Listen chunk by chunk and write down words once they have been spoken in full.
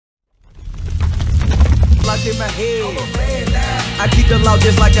locked in my head. I keep the law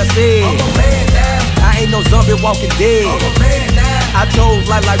just like I said. I ain't no zombie walking dead. I chose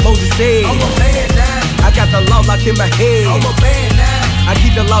life like Moses said. I got the law locked in my head. I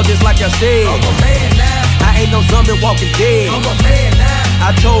keep the law just like I said. I ain't no zombie walking dead.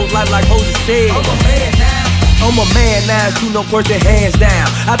 I chose life like Moses said. I'm a man now, shoot no person hands down.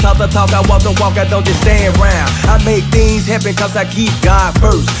 I talk the talk, I walk the walk, I don't just stand around. I make things happen cause I keep God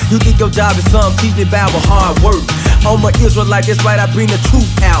first. You think your job is something, teach me about hard work. I'm an Israelite, that's right, I bring the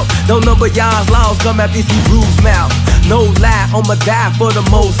truth out. Don't number y'all's laws, come out this Hebrew's mouth. No lie, I'ma die for the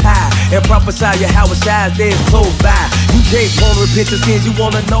most high. And prophesy your house shines, there's close by. You just wanna repent your sins, you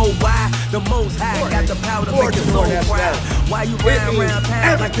wanna know why? The most high got the power to make your soul proud. Why you ride around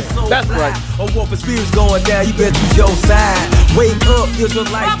town like your soul fly? Or war for spirits going down, you better choose your side. Wake up,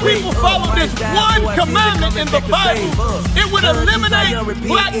 Israelites, wake up. People follow this one commandment in the Bible, it would eliminate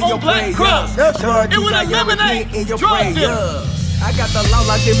black on black crimes. It would eliminate drug dealers. I got the law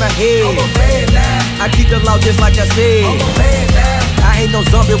locked in my head. I keep the law just like I said. I ain't no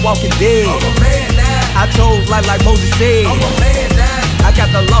zombie walking dead. I chose life like Moses said. I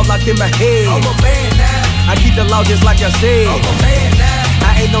got the law locked in my head. I keep the law just like I said.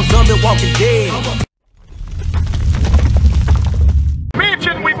 I ain't no zombie walking dead. Men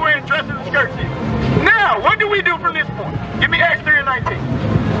shouldn't we wear dresses and skirts here? Now, what do we do from this point? Give me Acts 3 and 19.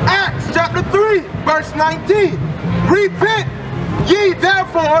 Acts chapter 3, verse 19. Repent ye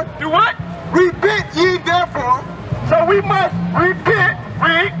therefore. Do what? Repent ye therefore. So we must repent,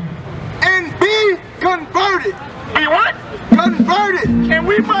 and be converted. Be what? Converted. And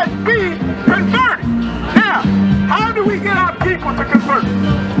we must be converted. Now, how do we get our people to convert?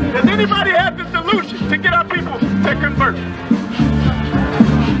 Does anybody have the solution to get our people to convert?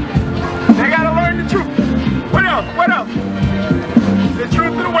 They gotta learn the truth. What else? What else? The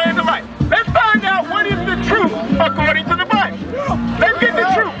truth and the way and the light. Let's find out what is the truth according to the Bible. Let's get the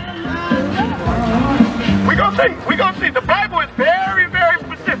truth. We're gonna see. The Bible is very, very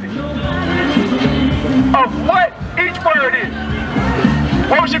specific of what each word is.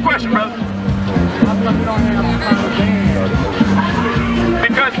 What was your question, brother?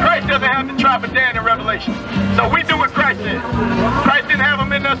 Because Christ doesn't have the tribe of Dan in Revelation. So we do what Christ did. Christ didn't have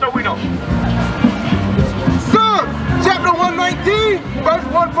them in us, so we don't. Psalms chapter 119, verse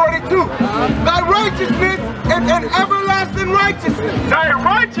 142. Thy righteousness is an everlasting righteousness. Thy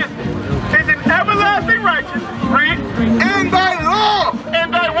righteousness is an everlasting righteousness. Read. And thy law.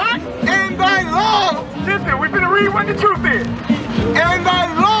 And thy what? And thy law. Listen, we're going to read what the truth is. And thy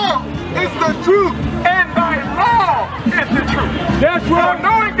law is the truth. And thy law is the truth. That's right. So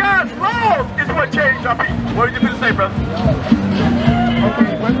knowing God's laws is what changed our people. What are you going to say, brother?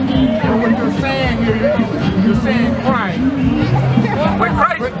 Okay, what you're saying here, you're saying Christ. When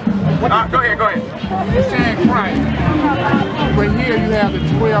Christ? Go ahead. You're saying Christ. But here you have the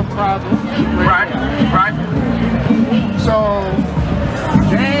 12 tribes of Israel. Right. So,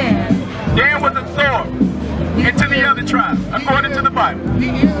 Dan was absorbed into the other tribes, according to the Bible. He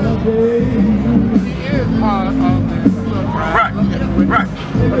is part of the 12 tribes. Right. But in fact,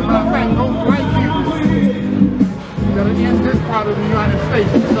 those white people that are in this part of the United States,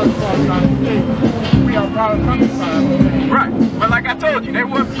 the southern part of the United States, we are part of countryside. Right. But like I told you, they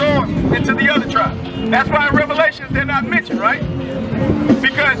were absorbed into the other tribes. That's why in Revelations they're not mentioned, right?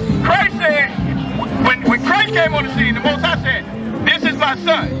 Because Christ said, when Christ came on the scene, the Most High said, "This is my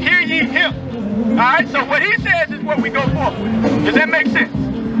son, hear ye him." Alright, so what he says is what we go forth with. Does that make sense?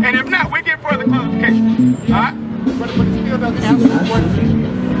 And if not, we get further clarification. Alright? But it still doesn't answer the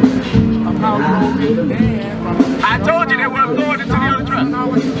question of how long is the man from... I told you they were absorbed into the other tribes. No,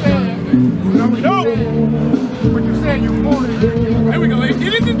 what you said, what you said, you quoted. There we go.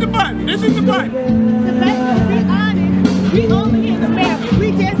 This is the Bible. This is the Bible. To be honest, we over here in America.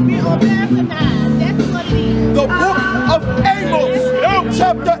 We just been Americanized. That's what it is. The book of Amos,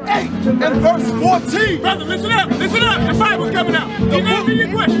 chapter 8 and verse 14. Brother, listen up. Listen up. The Bible's coming out.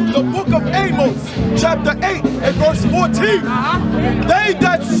 The book of Amos, chapter 8 and verse 14. They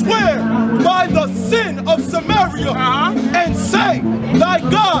that swear by the sin of Samaria and say, thy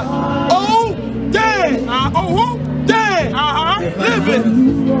God, O Dan, Dan liveth,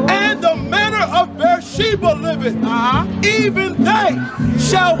 and the manner of Beersheba liveth, even they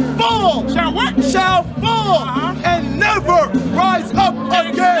shall fall. Shall what? Shall fall and never rise up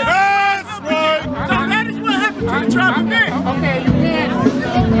again. That's right. So that is what happened to the tribe of Dan. Okay, you can't.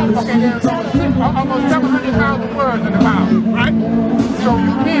 Okay, there's almost 700,000 words in the Bible, right? So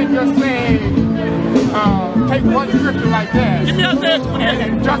you can't just say take one scripture like that. Give me Isaiah 28.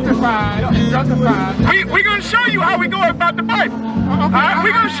 And justify. We're going to show you how we go about the Bible. Alright,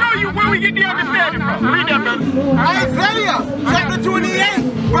 we're going to show you where we get the understanding from. Read that, brother. Isaiah chapter 28,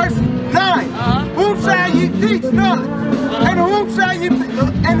 verse 9. Whom shall ye teach knowledge? And whom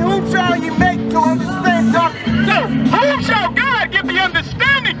shall ye make to understand doctrine? So, whom shall God give the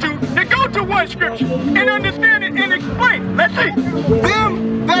understanding to go to one scripture and understand it and explain? Let's see.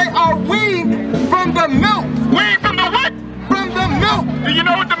 Them they are weaned from the milk. Weaned from the what? From the milk. Do you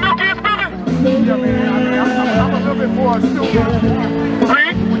know what the milk is, brother? I'm a little bit more student.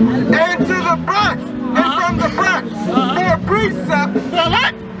 Read. And to the breast. And from the breast. For precept. For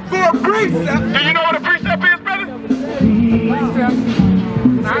what? For precept. Do you know what a precept is, brother? Precept.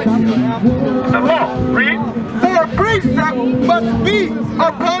 The law. Read. For precept must be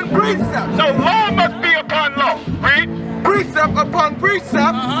upon precept. So law must be upon law. Read. Precept upon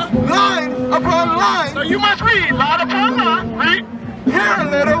precept. Line upon line. So you must read line upon line. Read. Here a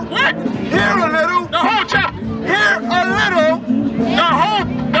little. What? Here a little. The whole chapter. Here a little. The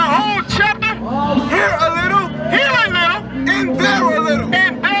whole chapter. Here a little. Here a little. And there a little.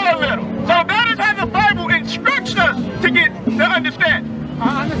 And there a little. So that is how the Bible instructs us to get to understand. I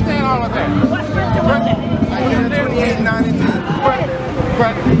understand all of that. What scripture was that? Isaiah 28, 9 and 10.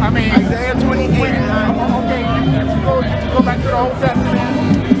 But I mean, Isaiah 28, 9 and 10. okay, let's go back to the Old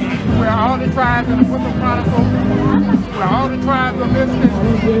Testament, where all the tribes in the Book of Chronicles, where all the tribes are listed,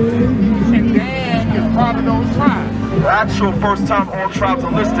 and Dan is part of those tribes. The actual first time all tribes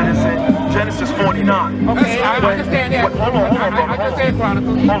are listed is in Genesis 49. Okay, I understand that. Wait, hold on, brother. I just said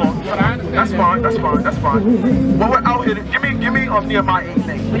Chronicles. Hold on. But I understand That's that. fine. When we're out here, give me Nehemiah 8 and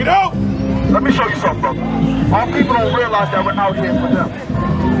 8. Bring it out. Let me show you something, brother. Our people don't realize that we're out here for them.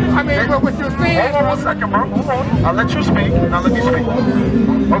 I mean, but what you're saying. Hold on 1 second, bro. Hold on. I'll let you speak. Now let me speak.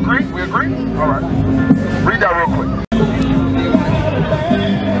 Agree? We agree? All right. Read that real quick.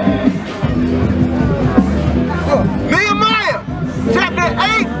 Nehemiah chapter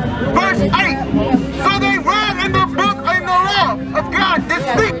 8, verse 8. So they read in the book and the law of God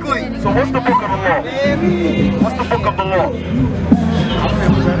distinctly. So what's the book of the law? What's the book of the law?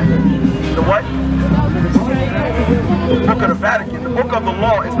 The what? The book of the Vatican. The book of the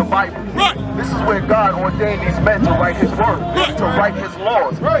law is the Bible. Right. This is where God ordained these men to write his word, to write his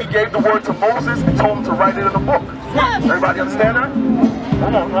laws. He gave the word to Moses and told him to write it in a book. Everybody understand that?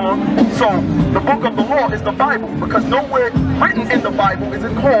 Hold on. So the book of the law is the Bible, because nowhere written in the Bible is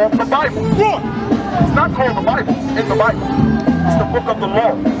it called the Bible. It's not called the Bible in the Bible. It's the book of the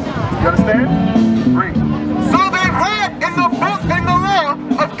law. You understand? Read. So they read in the book and the law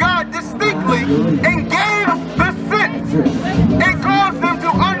of God distinctly and gave the sense and caused them to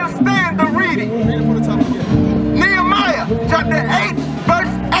understand the reading. Nehemiah chapter 8,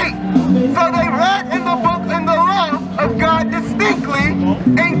 verse 8. So they read in the book and the law of God distinctly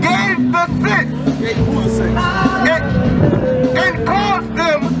and gave the sense and caused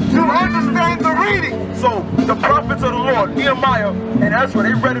them to understand the reading. So the prophets of the Lord, Nehemiah and Ezra,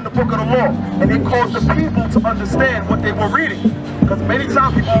 they read in the book of the law, and they caused the people to understand what they were reading. Because many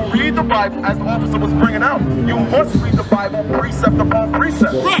times people will read the Bible, as the officer was bringing out. You must read the Bible precept upon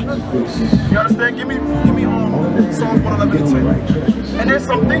precept. You understand? Give me Psalms 111 and 10. And there's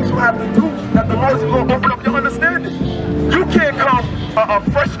some things you have to do that the Lord is going to open up your understanding. You can't come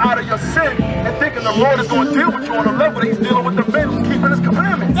fresh out of your sin and thinking the Lord is going to deal with you on a level that he's dealing with the men who's keeping his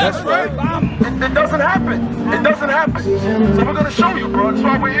commandments. That's right. It doesn't happen. It doesn't happen. So we're going to show you, bro. That's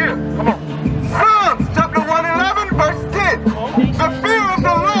why we're here. Come on. Psalms chapter 111, verse 10. The fear of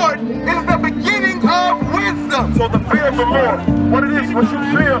the Lord is the beginning of wisdom. So the fear of the Lord, what it is, what you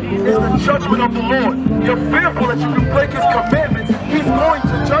fear is the judgment of the Lord. You're fearful that you can break his commandments. He's going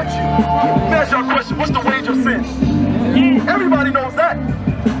to judge you. Let me ask you a question. What's the wage of sin? Everybody knows that.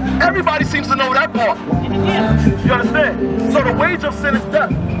 Everybody seems to know that part. You understand? So the wage of sin is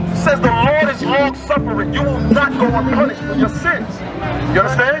death. It says the Lord is long-suffering. You will not go unpunished for your sins. You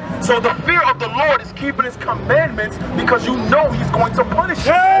understand? So the fear of the Lord is keeping his commandments because you know he's going to punish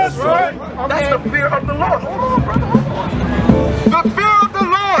you. Yes, right. That's the fear of the Lord. Hold on, brother. The fear of the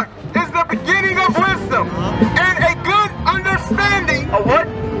Lord is the beginning of wisdom and a good understanding. A what?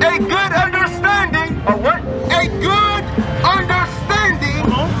 A good understanding. A what? A good understanding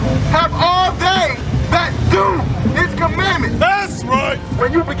have all they that do his commandments. That's right.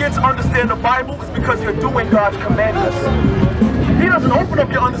 When you begin to understand the Bible, it's because you're doing God's commandments. He doesn't open up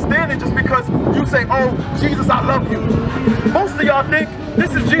your understanding just because you say, oh, Jesus, I love you. Most of y'all think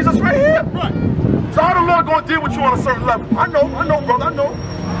this is Jesus right here. Right. So how the Lord going to deal with you on a certain level? I know, brother, I know.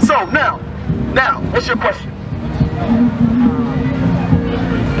 So now, what's your question?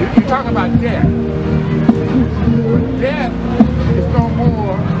 You're talking about death. death is no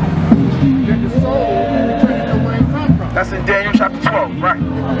more than the soul returning to where it comes from. That's in Daniel chapter 12, right?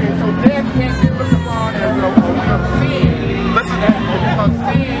 Okay, so death can't be looked upon as a way of sin. Listen. Because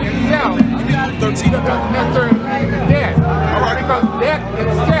sin itself 13 of doesn't necessarily lead to death. Because death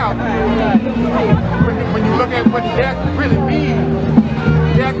itself, when you look at what death really means,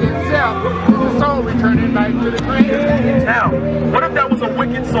 death itself is the soul returning back to the creator. Now, what if that was a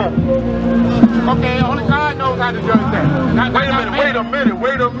wicked soul? Okay, only God knows how to judge that. Wait a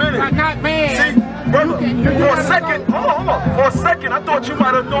minute. Not man. See, brother, for a second, hold on. For a second, I thought you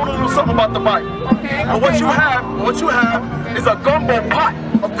might have known a little something about the Bible. Okay. But what you have is a gumbo pot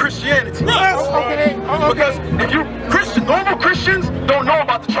of Christianity. Okay. Because if you normal Christians don't know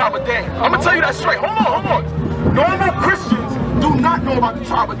about the tribe of Dan. I'm gonna tell you that straight. Hold on. Normal Christians do not know about the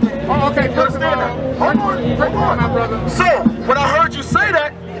tribe of Dan. Okay, You understand that? Hold on, my brother. So, when I heard you say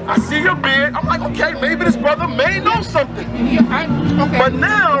that, I see your beard. I'm like, okay, maybe this brother may know something. Okay. But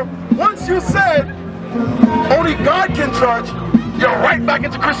now, once you said only God can judge, you're right back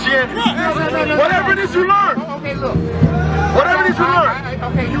into Christianity. No. Whatever it is you learn. Okay, look. Whatever it is you learn.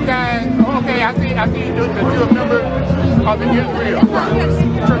 Okay, you guys. Okay, I see that you're a member of the Israel Church of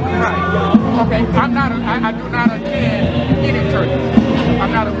Christ. Okay, I do not attend any church.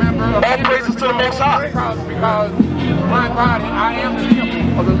 I'm not a member of All praises to the Most High. Because my body, I am the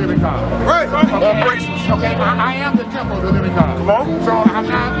temple of the living God. Right. All praises. Okay, I am the temple of the living God. Come on. So I'm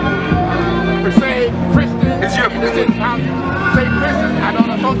not per se Christian. It's your This is how you say Christian. I don't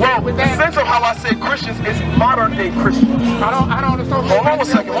associate with the that. sense of how I say Christians is modern day Christians. I don't associate. Hold on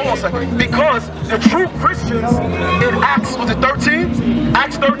one second. Because the true Christians in Acts, was it 13?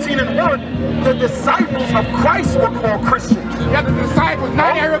 Acts 13 and 1, the disciples of Christ were called Christians. Yeah, the disciples,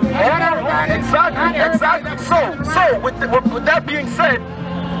 not everybody. Exactly. So with that being said,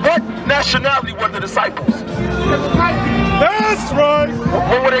 what nationality were the disciples? That's right.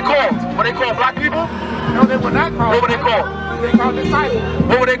 What were they called? Were they called black people? No, they were not called. What were they called? They called disciples.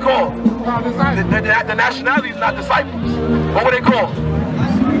 What were they called? Called disciples. The nationality is not disciples. What were they called?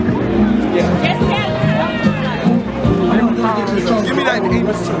 Give me that in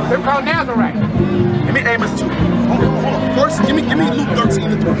Amos 2. They're called Nazarite. Give me Amos 2. Hold on. First, give me Luke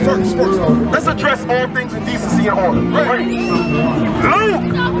 13 and 3. First. Let's address all things in decency and order. Right. Luke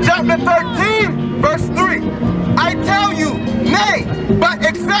chapter 13, verse 3. I tell you, nay, but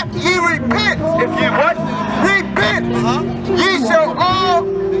except ye repent. If ye what? Repent. Ye shall all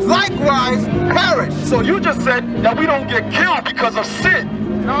likewise perish. So you just said that we don't get killed because of sin.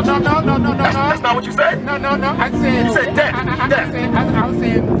 No. That's not what you said? No. I said. You said death. I was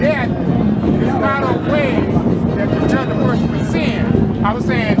saying death is not a way that you judge a person with sin. I was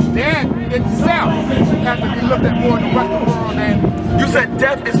saying death itself has to be looked at more in the Western world than. You said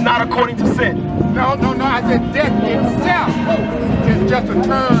death is not according to sin. No. I said death itself is just a term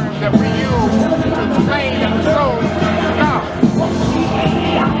that we use to explain that the soul is God.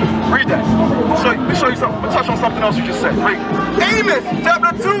 Read that. Let me show you something. Touch on something else you just said. Read. Amos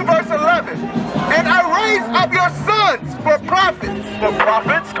chapter 2, verse 11. And I raise up your sons for prophets. For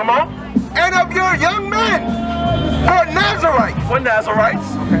prophets, come on. And of your young men for Nazarites. For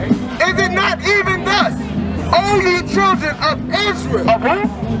Nazarites. Okay. Is it not even thus, O ye children of Israel? Of who?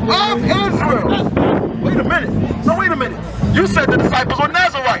 Of Israel. Wait a minute. So wait a minute. You said the disciples were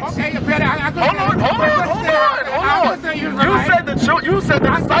Nazarites. Okay, you better. Hold on. You said the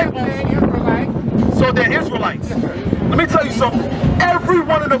disciples. So they're Israelites. Let me tell you something.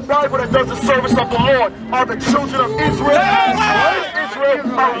 Everyone in the Bible that does the service of the Lord are the children of Israel. Israel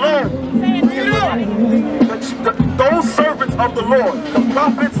alone. Those servants of the Lord, the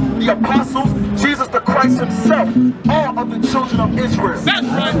prophets, the apostles, Jesus the Christ himself, all of the children of Israel. That's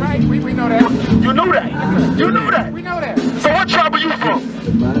right. We know that. You knew that. You knew that. We know that. So what tribe are you from?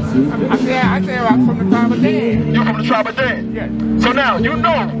 I said I'm from the tribe of Dan. You're from the tribe of Dan? Yes. So now, you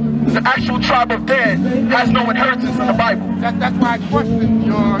know the actual tribe of Dan has no inheritance in the Bible. That's why I question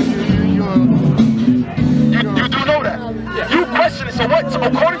your You do know that? Yes. You question it. So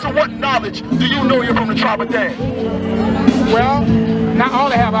according to what knowledge do you know you're from the tribe of Dan? Well, not all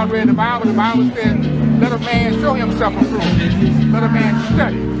have I read the Bible. The Bible says, let a man show himself approved. Let a man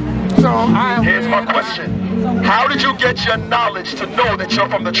study. So I have Here's my question. How did you get your knowledge to know that you're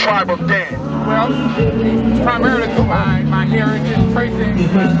from the tribe of Dan? Well, primarily through my heritage, tracing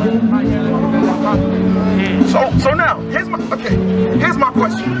my heritage. So now, here's my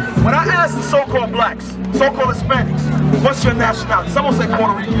question. When I ask the so-called blacks, so-called Hispanics, what's your nationality? Some will say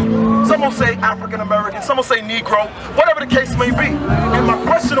Puerto Rican, some will say African American, some will say Negro, whatever the case may be. And my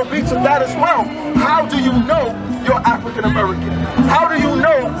question will be to that as well. How do you know you're African American? How do you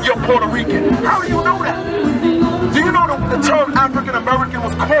know you're Puerto Rican? How do you know that? the term African American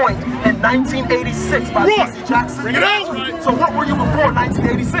was coined in 1986 by Jesse Jackson. Bring it out. So what were you before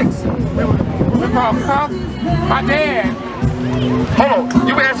 1986? We call Puff, my dad. Hold on,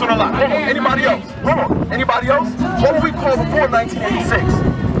 you answered a lot. Hold on, anybody else? Hold on, anybody else? What were we called before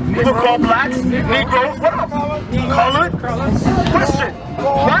 1986? We were called blacks, Negroes, what else? Colored? Question,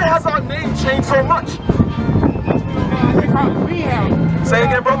 why has our name changed so much? Because we have. Say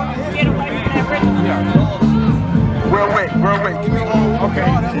again, brother? Get away from that rhythm. We're away. Give me Okay.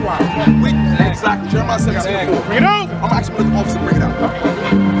 exactly. Jeremiah 17:4. Bring it out. I'm actually going to the officer bring it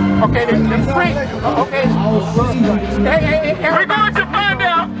out. Okay, then Frank. Okay. Hey, We're going to find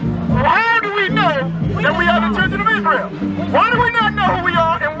out, how do we know that we are the children of Israel? Why do we not know who we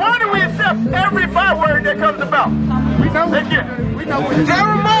are, and why do we accept every byword that comes about? we know. Thank you. We know what it is.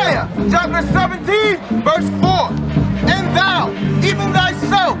 Jeremiah chapter 17, verse 4. And thou, even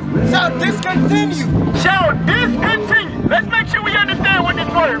thyself, shalt discontinue. Shall discontinue. Let's make sure we understand what this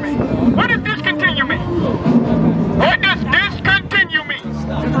word means. What does discontinue mean? What does discontinue mean?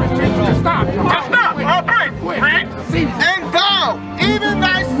 To stop. To stop. All praise. Read. And thou, even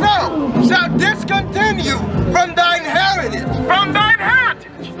thyself, shalt discontinue from thine heritage. From thine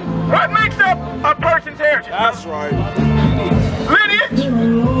heritage. What makes up a person's heritage? That's right.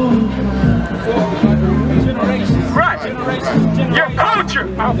 Lineage. Right. Your culture.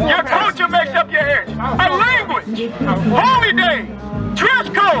 Your culture makes up your heritage. A language. Holy day. Dress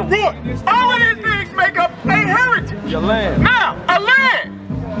code. All of these things make up a heritage. Your land. Now, a land.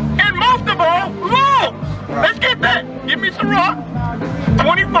 And most of all, laws. Let's get that. Give me some rock.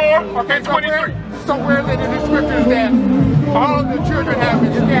 24 and 23. So where is it in the scriptures that all of the children have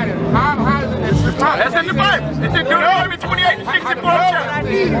been scattered? How is it in the scriptures? That's in the Bible. It's in Deuteronomy 28 and 64 chapter.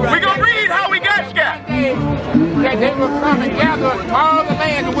 We're going to read how we got scattered. That they will come and gather all the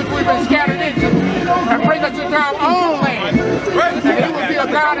land in which we've been scattered into and bring us into our own land. And he will be a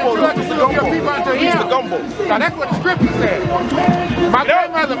God unto us, and we will be a people unto him. Now that's what the scripture said. My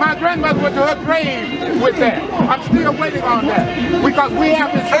grandmother went to her grave with that. I'm still waiting on that. Because we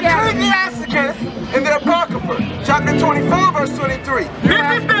have been scattered. Ecclesiasticus in the Apocrypha, chapter 24, verse 23.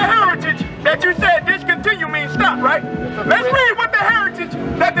 This is the heritage that you said discontinue means stop, right? Let's read what the heritage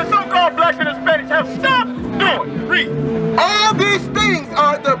that the so-called blacks and Hispanics have stopped doing. Read. All these things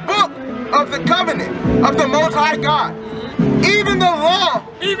are the book of the covenant of the Most High God. Even the law.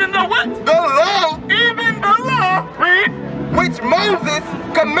 Even the what? The law. Even the law. Read. Which Moses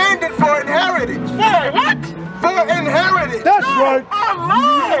commanded for inheritance. For what? For inheritance. That's right. A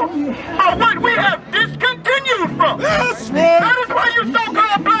law of what we have discontinued from. That's right. That is why you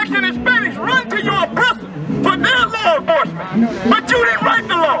so-called blacks and Hispanics run to your oppressor for their law enforcement. But you didn't write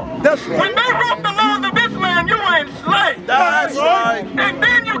the law. That's right. When they wrote the laws of this land, you were enslaved. That's right. And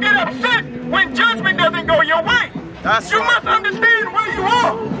then you get upset when judgment doesn't go your way. That's you right. must understand where you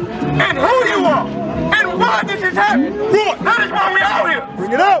are and who you are and why this is happening. That is why we're out here.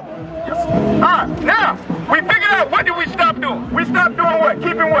 Bring it out. Alright, now, we figured out what did we stop doing. We stopped doing what?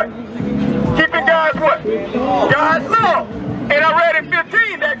 Keeping what? Keeping God's what? God's law. And I read in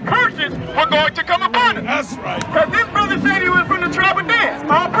 15 that curses were going to come upon us. That's right. Because this brother said he was from the tribe of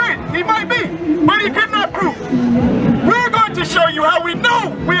Dan. All praise. He might be, but he could not prove. We're going to show you how we know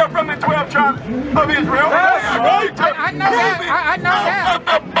we are from the 12 tribes of Israel. That's right. I know that. I know that. Of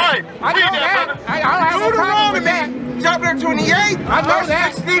the Bible. I know that. I don't have no problem with that. Deuteronomy chapter 28, I know verse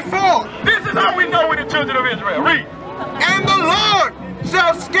that. 64. This is how we know we're the children of Israel. Read. And the Lord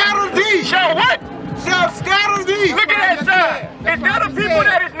shall scatter thee. Shall what? Shall scatter thee. Look at that side. Is that a people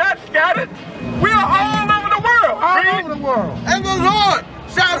that is not scattered? We are all over the world. All Read. over the world. And the Lord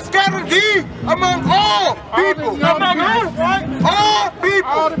shall scatter thee among all people. Among who? All people.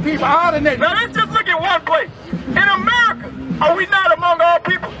 All the people, all the nations. Now let's just look at one place. In America, are we not among all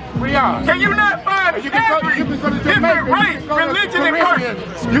people? We are. Can you not find You can go to different Jamaica, race, you can go to religion, and Caribbean,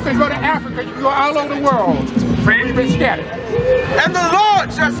 person? you can go to Africa, you can go all over the world. We've been scattered. And the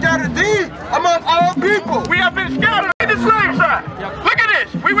Lord shall scatter thee among all people. We have been scattered in the slave side. Look at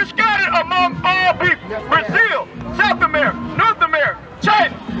this. We were scattered among all people. Brazil, South America, North America,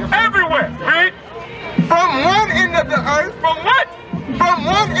 China, everywhere. Read. From one end of the earth. From what? From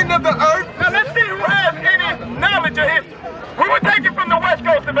one end of the earth. Now let's see who has any knowledge of history. We were taken from the west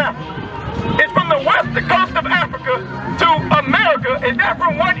coast of Africa. It's from the west coast of Africa to America. Is that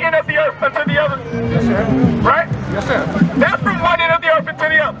from one end of the earth unto the other? Yes, sir. Right? Yes, sir. That's from one end of the earth unto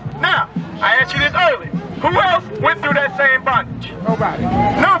the other. Now, I asked you this earlier. Who else went through that same bondage? Nobody.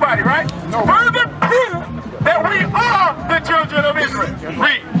 Nobody, right? Nobody. Further proof that we are the children of Israel.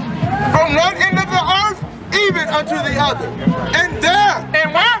 Read. From one end of the earth even unto the other. And there.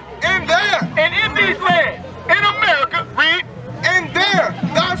 And where? And there. And in these lands, in America, read.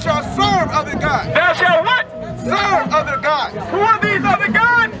 gods. Who are these other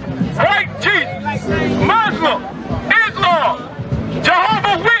gods? Right, Jesus. Muslim, Islam,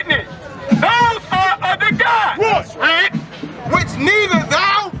 Jehovah's Witness. Those are other gods. Right? Which neither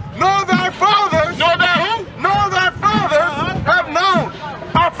thou nor thy fathers, Know that who? nor thy fathers have known.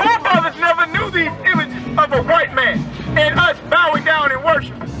 Our forefathers never knew these images of a white man and us bowing down and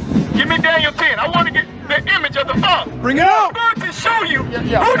worshiping. Give me Daniel 10. I want to get the image of the Father. Bring it out. I'm going to show you who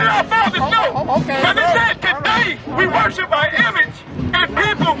did our fathers know. Because it said today we worship our image and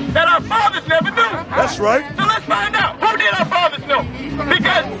people that our fathers never knew. That's right. So let's find out who did our fathers know.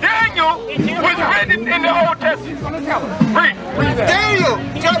 Because Daniel was written in the Old Testament. Read. Daniel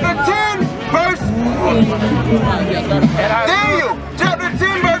chapter 10 verse Daniel chapter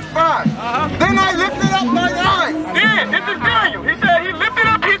 10 verse 5. Then I lifted up my eyes Then, this is Daniel. He said he lifted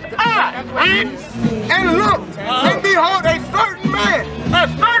up his eyes. Read. and looked, and behold, a certain man, A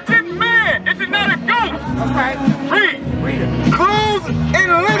certain man. This is not a ghost. Read. clothed in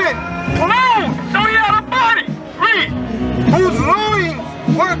linen, Clothes. So he had a body. Read. whose loins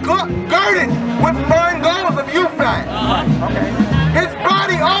were girded with fine gauze of ewe fat. His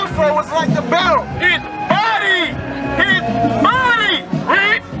body also was like the barrel, His body. His body.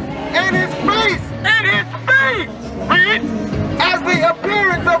 Read. and his face And his face. Read. as the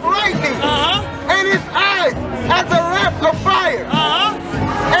appearance of lightning, and his eyes as a lamp of fire,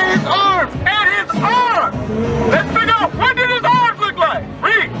 and his arms, And his arms. Let's figure out what did his arms look like.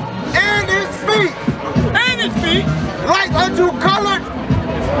 Read. and his feet, And his feet.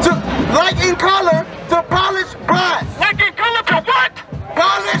 like in color to polished brass. Like in color to what?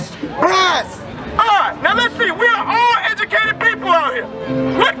 Polished brass. Alright, now let's see. We are all educated people out here.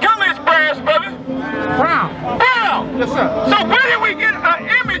 What color is brass, brother? Brown. Brown. Yes, sir. So where did we get an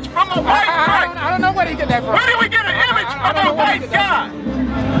image from a white Christ? I don't know where he get that from. Where did we get an image of a white God?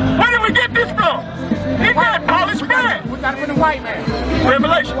 Where did we get this from? He said polished brass. We got it from the white man.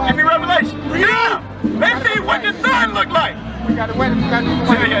 Revelation. Give me Revelation. Now, let's see what the sun looked like. We got it from the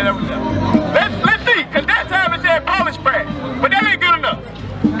white Yeah, that was that. Let's see, because that time it said polished brass. But that ain't good enough.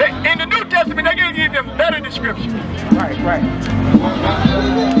 In the New Testament, they gave you them better description. Right.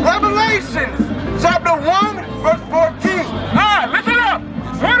 Revelations chapter 1 verse 14. Alright, listen up.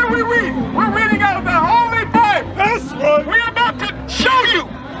 What are we reading? We're reading out of the Holy Bible. That's right. We're about to show you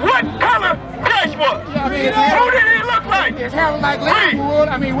what color Christ was. Yeah, I mean, Who did he look like? His hair was like lamb wool.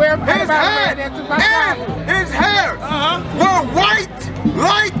 I mean, where His head and his hair were white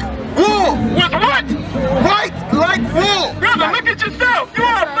like wool. Was what? White like wool. Brother, look at yourself. You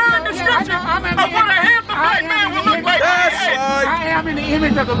are a third description of what a handsome black man would look like. That's Hey, right. I am in the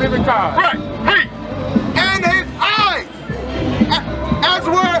image of the living God. Right, read. And his eyes as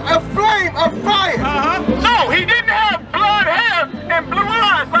were a flame of fire. No, he didn't have blonde hair and blue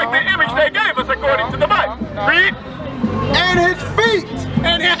eyes like the image they gave us according to the Bible. Read. And his feet.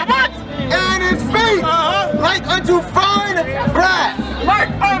 And his what? And his feet like unto fine brass. Like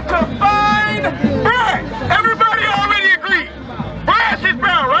unto fine brass. Everybody already agreed. Brass is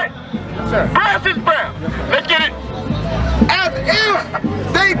brown, right? Yes, sir. Brass is brown. Let's get it. As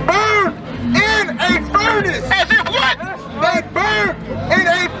if they burned in a furnace. As if what? They burned in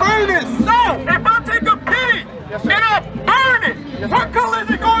a furnace. So, if I take a pig and I burn it, what color is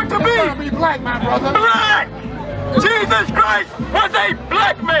it going to It's gonna be? be black, my brother. Black. Jesus Christ was a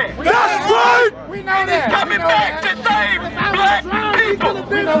black man. That's right. We know that. Coming back to save black people.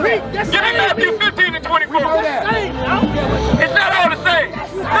 We know that. Give me Matthew 15 and 24. We know that. It's not all the same.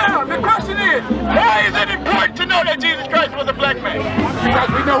 Now, the question is, why is it important to know that Jesus Christ was a black man? Because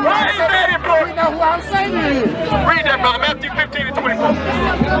we know who Why is that we important? know who our Savior is. Read that, brother. Matthew 15 and 24.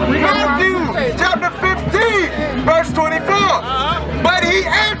 Matthew chapter 15 verse 24. But he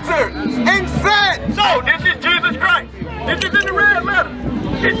answered and said. So, this is Jesus Christ. This is in the red letter.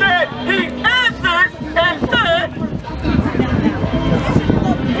 He said, he answered and said.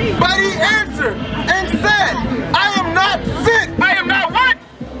 But he answered and said, I am not sick. I am not what?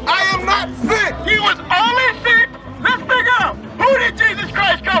 I am not sick. He was only sent. Let's figure out, who did Jesus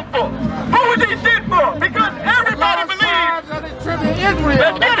Christ come for? Who was he sent for? Because everybody believes.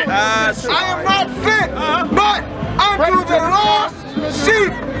 Let's get it. I am not sick, but unto the lost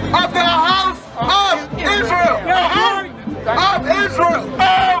sheep of the house of Israel. Of Israel.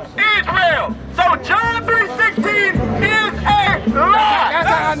 Of Israel. So John 3:16 is a lie.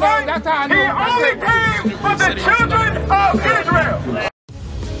 That's how I know. He only came for the children of Israel.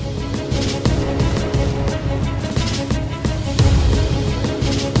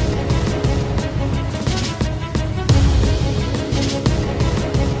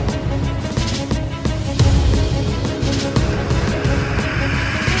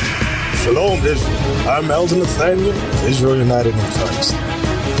 Shalom, Israel. I'm Elder Nathaniel of Israel United in Christ.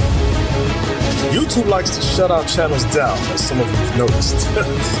 YouTube likes to shut our channels down, as some of you have noticed,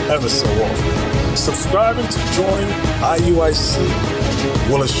 ever so often. Subscribing to join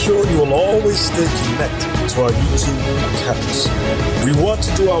IUIC will assure you will always stay connected to our YouTube accounts. We want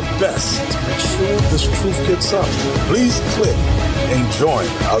to do our best to make sure this truth gets out. Please click and join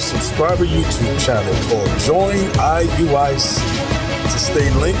our subscriber YouTube channel called Join IUIC to stay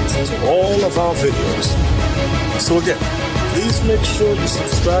linked to all of our videos. So again, please make sure you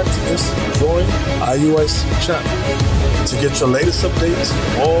subscribe to this Join IUIC channel to get your latest updates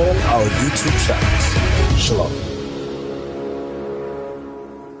from all our YouTube channels. Shalom.